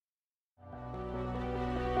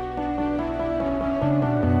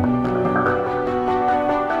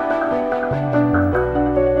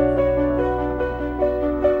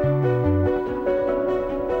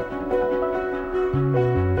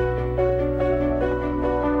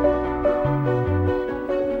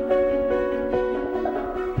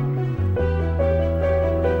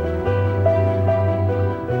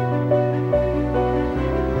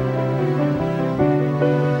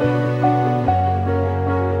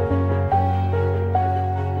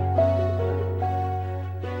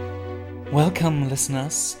Welcome,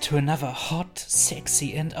 listeners, to another hot,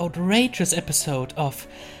 sexy, and outrageous episode of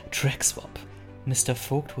Track Swap. Mr.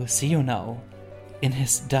 Vogt will see you now in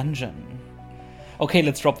his dungeon. Okay,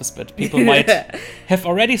 let's drop this bit. People might have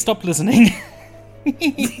already stopped listening.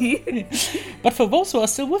 But for those who are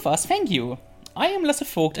still with us, thank you. I am Lasse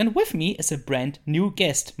Vogt, and with me is a brand new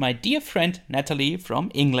guest, my dear friend Natalie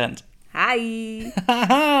from England. Hi!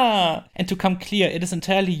 And to come clear, it is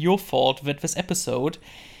entirely your fault that this episode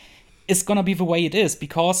is gonna be the way it is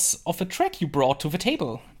because of a track you brought to the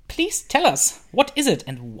table. Please tell us, what is it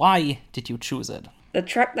and why did you choose it? The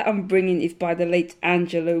track that I'm bringing is by the late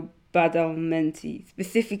Angelo Badalamenti,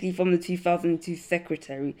 specifically from the 2002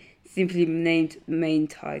 Secretary, simply named Main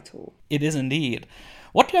Title. It is indeed.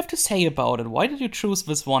 What do you have to say about it? Why did you choose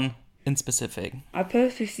this one in specific? I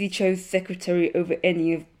purposely chose Secretary over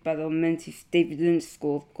any of Badalamenti's David Lynch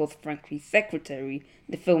scores because frankly Secretary,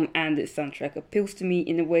 the film and its soundtrack, appeals to me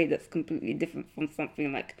in a way that's completely different from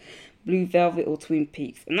something like Blue Velvet or Twin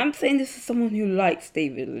Peaks. And I'm saying this as someone who likes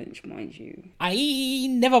David Lynch, mind you. I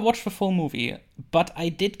never watched the full movie, but I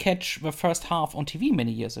did catch the first half on TV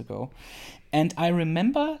many years ago. And I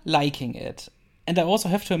remember liking it. And I also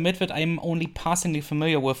have to admit that I'm only passingly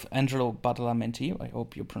familiar with Angelo Badalamenti, I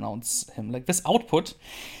hope you pronounce him like this, output,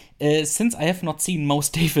 since I have not seen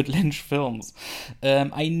most David Lynch films.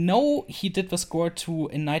 I know he did the score to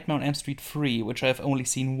A Nightmare on Elm Street 3, which I have only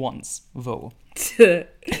seen once, though.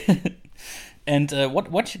 And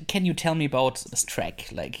what can you tell me about this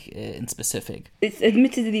track, like, in specific? It's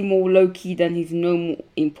admittedly more low-key than his normal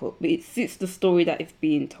input, but it suits the story that is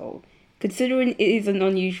being told. Considering it is an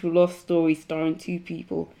unusual love story starring two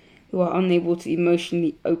people who are unable to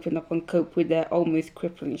emotionally open up and cope with their almost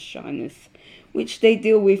crippling shyness, which they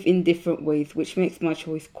deal with in different ways, which makes my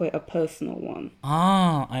choice quite a personal one.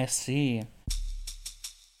 Ah, I see.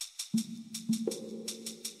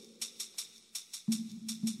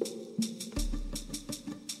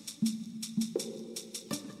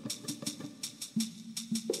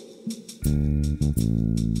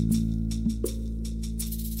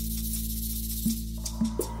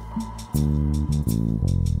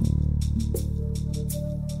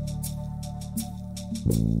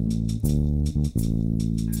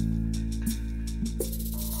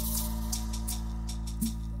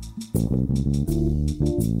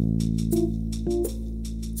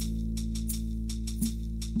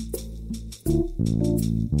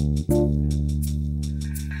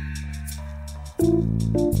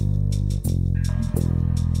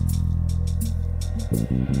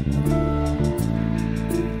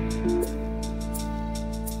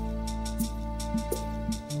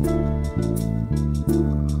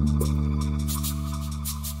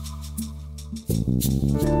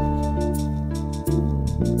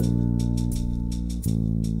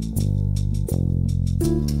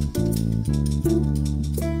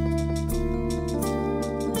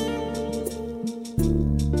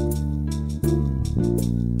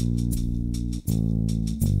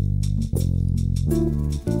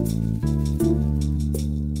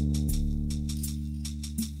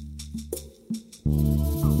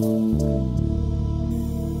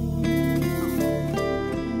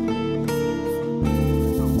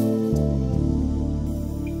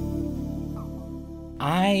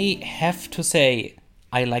 I have to say,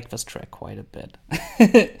 I like this track quite a bit.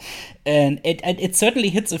 And it certainly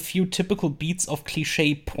hits a few typical beats of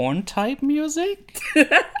cliche porn type music.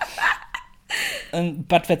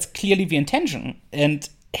 But that's clearly the intention. And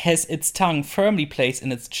has its tongue firmly placed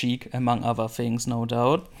in its cheek, among other things, no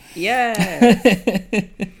doubt. Yeah.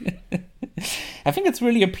 I think it's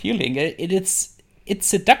really appealing. It's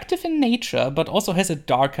seductive in nature, but also has a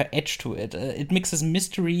darker edge to it. It mixes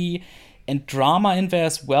mystery and drama in there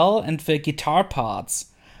as well, and the guitar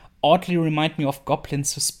parts oddly remind me of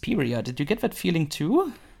Goblin's Suspiria. Did you get that feeling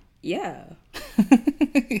too? Yeah.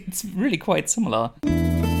 It's really quite similar.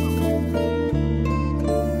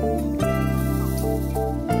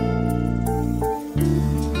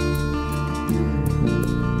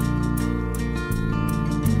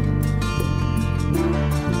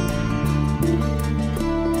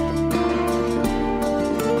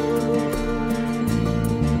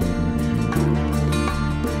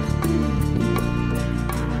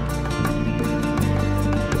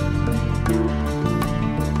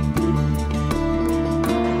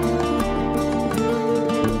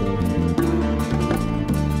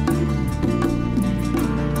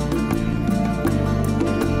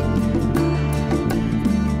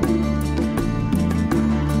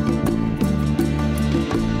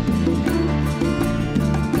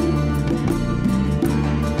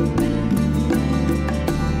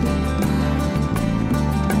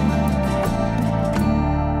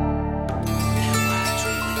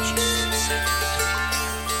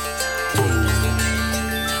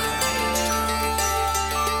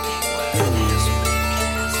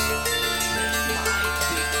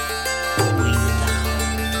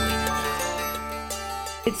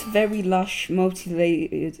 very lush,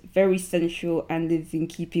 multi-layered, very sensual, and is in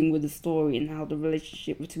keeping with the story and how the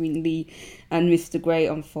relationship between Lee and Mr. Grey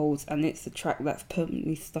unfolds, and it's a track that's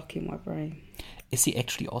permanently stuck in my brain. Is he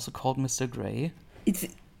actually also called Mr. Grey?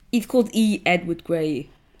 It's called E. Edward Grey.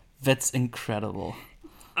 That's incredible.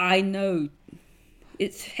 I know.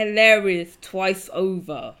 It's hilarious twice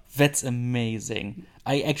over. That's amazing.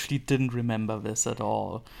 I actually didn't remember this at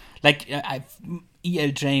all. Like,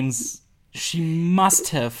 E.L. James, she must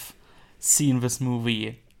have seen this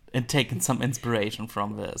movie and taken some inspiration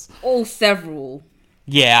from this. Or several.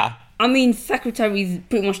 Yeah. I mean, Secretary is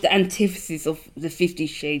pretty much the antithesis of the 50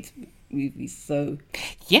 Shades movies, so...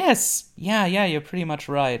 Yes. Yeah, you're pretty much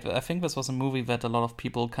right. I think this was a movie that a lot of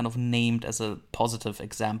people kind of named as a positive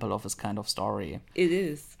example of this kind of story. It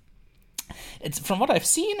is. It's from what I've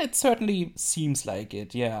seen, it certainly seems like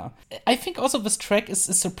it, yeah. I think also this track is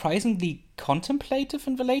surprisingly contemplative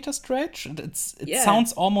in the later stretch. It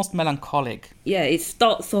sounds almost melancholic. Yeah, it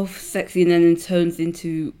starts off sexy and then it turns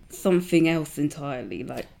into something else entirely,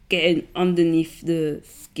 like getting underneath the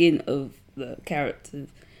skin of the characters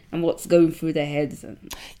and what's going through their heads.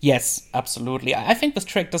 Yes, absolutely. I think this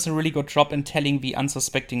track does a really good job in telling the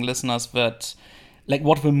unsuspecting listeners that, like,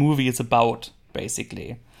 what the movie is about,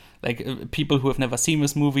 basically. Like, people who have never seen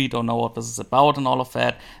this movie, don't know what this is about and all of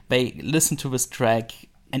that, they listen to this track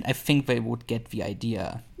and I think they would get the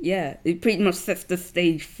idea. Yeah, it pretty much sets the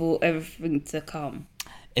stage for everything to come.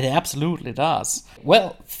 It absolutely does.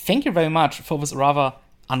 Well, thank you very much for this rather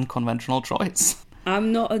unconventional choice.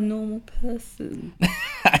 I'm not a normal person.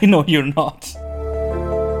 I know you're not.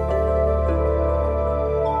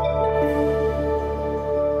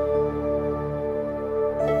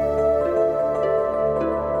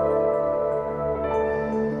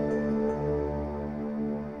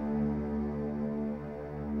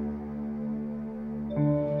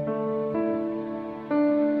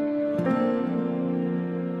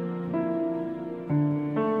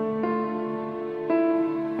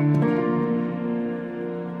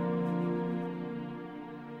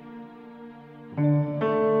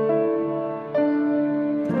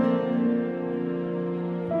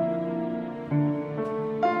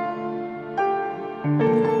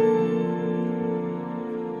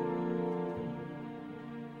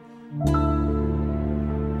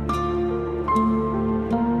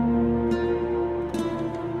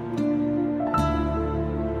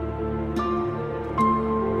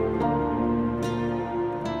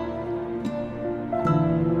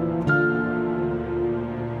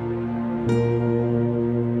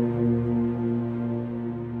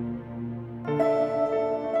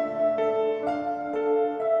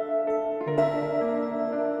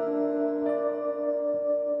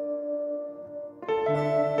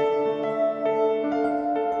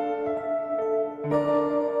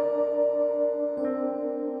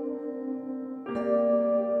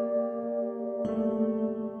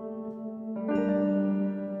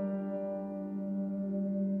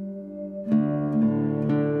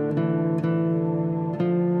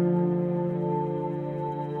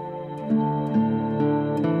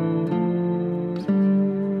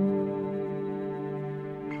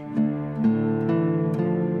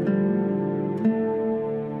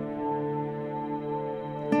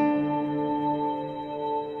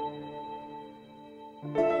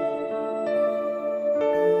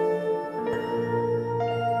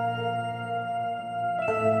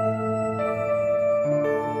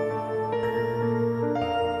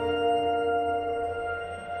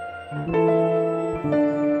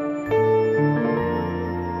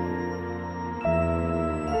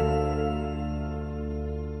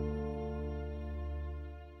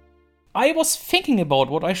 I was thinking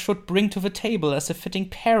about what I should bring to the table as a fitting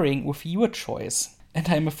pairing with your choice, and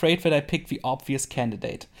I'm afraid that I picked the obvious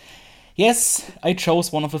candidate. Yes, I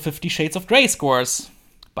chose one of the 50 Shades of Grey scores,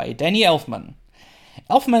 by Danny Elfman.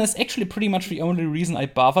 Elfman is actually pretty much the only reason I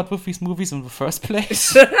bothered with these movies in the first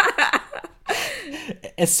place.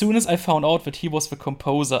 As soon as I found out that he was the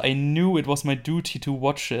composer, I knew it was my duty to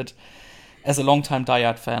watch it as a longtime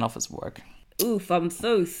diehard fan of his work. Oof, I'm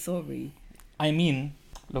so sorry. I mean,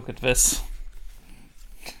 look at this.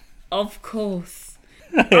 Of course.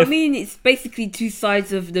 I mean, it's basically two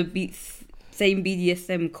sides of the same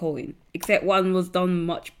BDSM coin, except one was done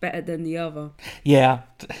much better than the other. Yeah,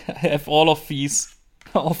 I have all of these,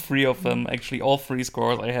 all three of them, actually, all three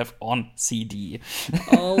scores I have on CD.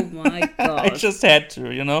 Oh my god. I just had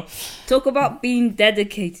to, you know? Talk about being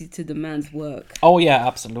dedicated to the man's work. Oh yeah,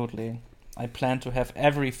 absolutely. I plan to have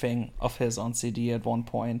everything of his on CD at one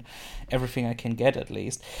point. Everything I can get, at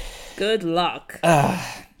least. Good luck.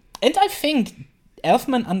 And I think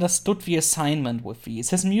Elfman understood the assignment with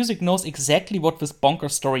these. His music knows exactly what this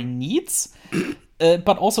bonkers story needs,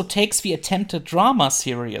 but also takes the attempted drama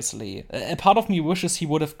seriously. A part of me wishes he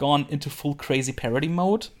would have gone into full crazy parody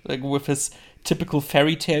mode, like with his typical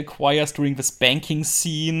fairy tale choirs during this banking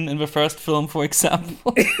scene in the first film, for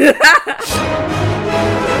example.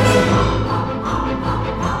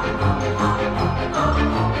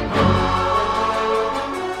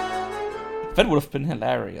 That would have been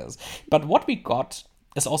hilarious. But what we got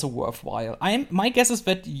is also worthwhile. My guess is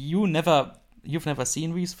that you've never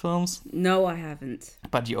seen these films. No, I haven't.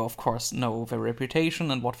 But you, of course, know their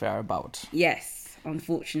reputation and what they're about. Yes,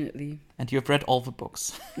 unfortunately. And you've read all the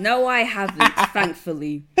books. No, I haven't,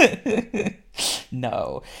 thankfully.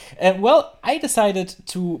 No. Well, I decided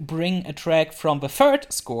to bring a track from the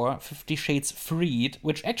third score, 50 Shades Freed,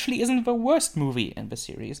 which actually isn't the worst movie in the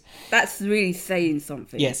series. That's really saying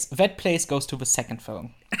something. Yes, that place goes to the second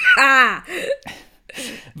film. Ah!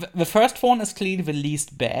 The first one is clearly the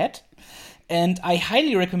least bad. And I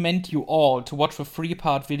highly recommend you all to watch the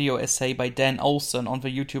 3-part video essay by Dan Olsen on the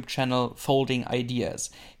YouTube channel Folding Ideas.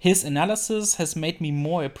 His analysis has made me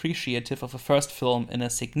more appreciative of the first film in a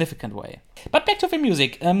significant way. But back to the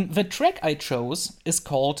music. The track I chose is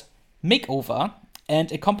called Makeover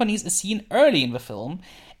and accompanies a scene early in the film.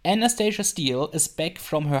 Anastasia Steele is back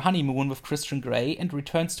from her honeymoon with Christian Grey and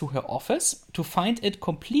returns to her office to find it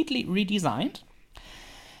completely redesigned.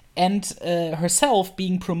 And herself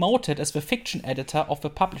being promoted as the fiction editor of the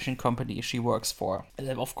publishing company she works for.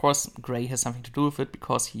 Of course, Grey has something to do with it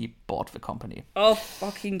because he bought the company. Oh,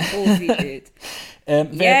 fucking course he did.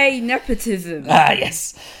 Yay, nepotism. Ah,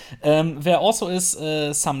 yes. There also is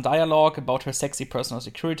some dialogue about her sexy personal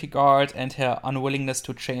security guard and her unwillingness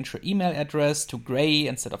to change her email address to Grey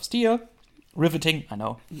instead of Steele. Riveting, I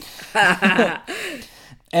know.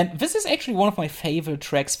 And this is actually one of my favorite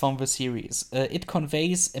tracks from the series. It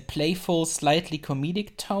conveys a playful, slightly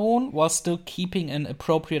comedic tone while still keeping an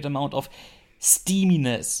appropriate amount of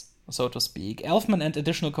steaminess, so to speak. Elfman and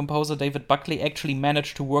additional composer David Buckley actually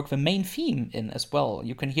managed to work the main theme in as well.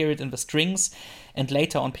 You can hear it in the strings and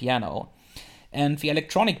later on piano. And the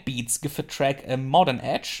electronic beats give the track a modern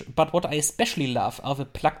edge, but what I especially love are the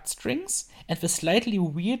plucked strings and the slightly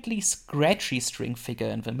weirdly scratchy string figure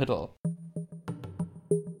in the middle.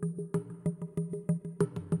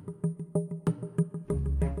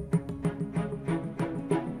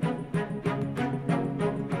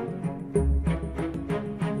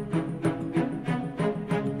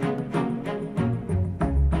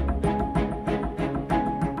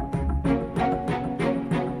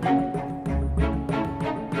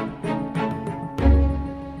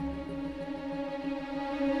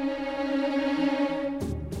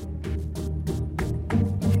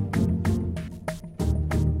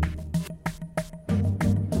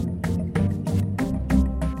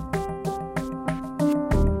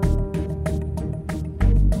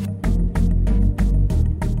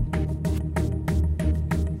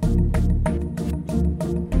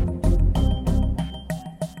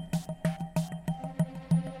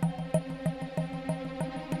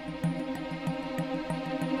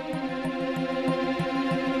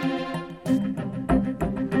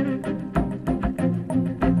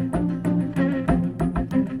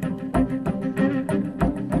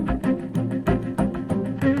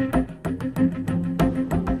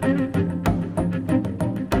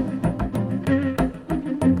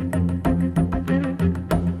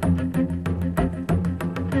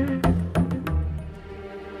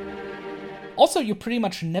 Also, you pretty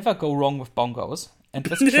much never go wrong with bongos, and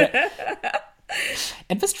this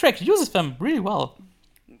track uses them really well.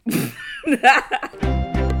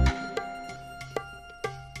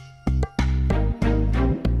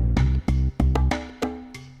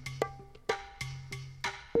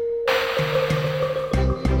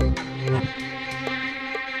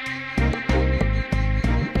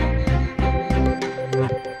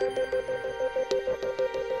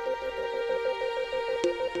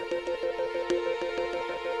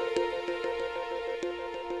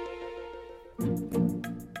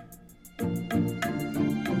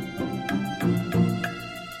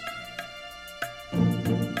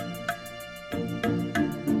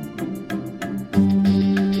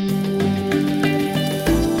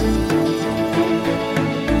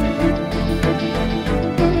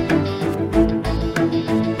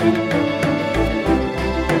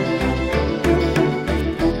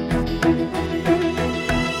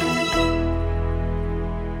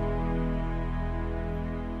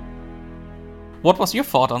 What was your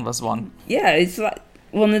thought on this one? Yeah, it's like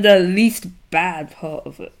one of the least bad part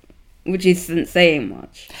of it, which isn't saying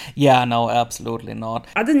much. Yeah, no, absolutely not.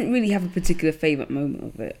 I didn't really have a particular favourite moment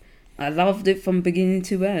of it. I loved it from beginning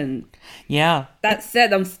to end. Yeah. That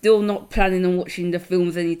said, I'm still not planning on watching the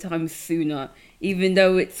films anytime sooner, even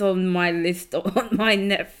though it's on my list on my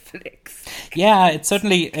Netflix. Yeah, it's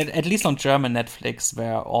certainly, at least on German Netflix,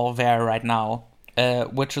 they're all there right now.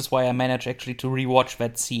 Which is why I managed actually to rewatch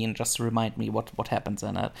that scene just to remind me what happens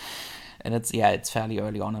in it. And it's fairly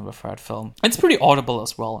early on in the third film. It's pretty audible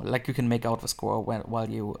as well. Like, you can make out the score while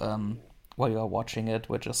you are watching it,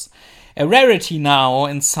 which is a rarity now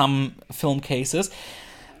in some film cases.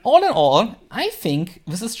 All in all, I think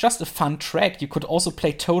this is just a fun track. You could also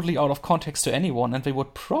play totally out of context to anyone, and they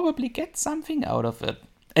would probably get something out of it.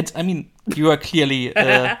 And I mean, you are clearly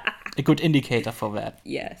a good indicator for that.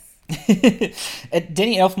 Yes.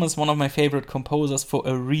 Danny Elfman is one of my favorite composers for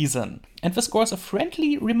a reason. And the score is a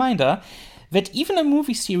friendly reminder that even a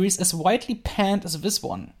movie series as widely panned as this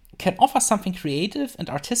one can offer something creative and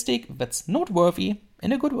artistic that's noteworthy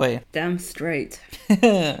in a good way. Damn straight.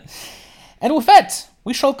 And with that,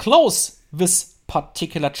 we shall close this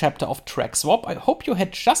particular chapter of Track Swap. I hope you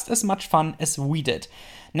had just as much fun as we did.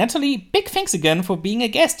 Natalie, big thanks again for being a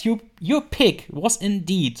guest. Your pick was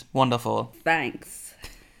indeed wonderful. Thanks.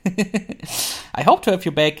 I hope to have you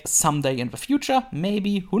back someday in the future,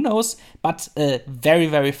 maybe, who knows, but very,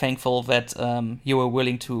 very thankful that you were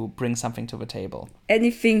willing to bring something to the table.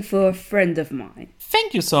 Anything for a friend of mine.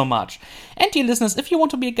 Thank you so much. And dear listeners, if you want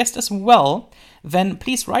to be a guest as well, then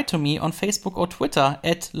please write to me on Facebook or Twitter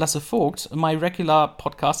at Lasse Vogt. My regular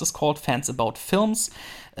podcast is called Fans About Films.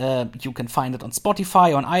 You can find it on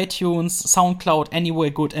Spotify, on iTunes, SoundCloud, anywhere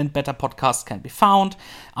good and better podcasts can be found.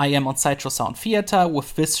 I am on Sideshow Sound Theater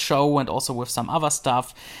with this show and also with some other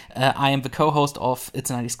stuff. I am the co-host of It's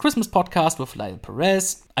a 90s Christmas podcast with Lyle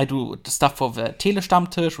Perez. I do stuff for the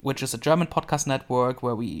Telestammtisch, which is a German podcast network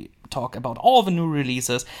where we talk about all the new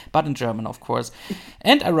releases, but in German, of course.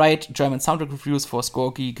 And I write German soundtrack reviews for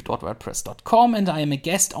scoregeek.wordpress.com, and I am a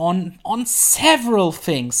guest on several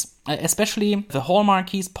things, especially the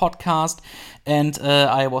Hallmarkies podcast, and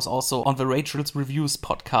I was also on the Rachel's Reviews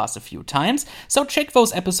podcast a few times. So check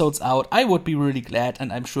those episodes out. I would be really glad,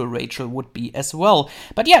 and I'm sure Rachel would be as well.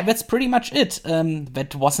 But yeah, that's pretty much it.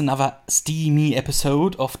 That was another steamy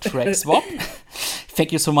episode of Track Swap.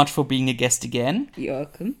 Thank you so much for being a guest again. You're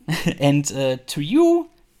welcome. And to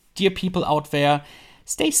you, dear people out there,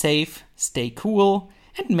 stay safe, stay cool,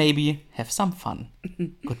 and maybe have some fun.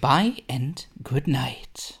 Goodbye and good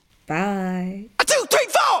night. Bye. 1, 2, 3,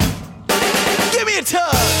 4. Give me a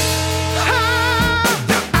tug.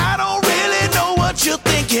 Now I don't really know what you're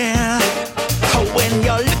thinking when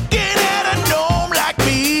you're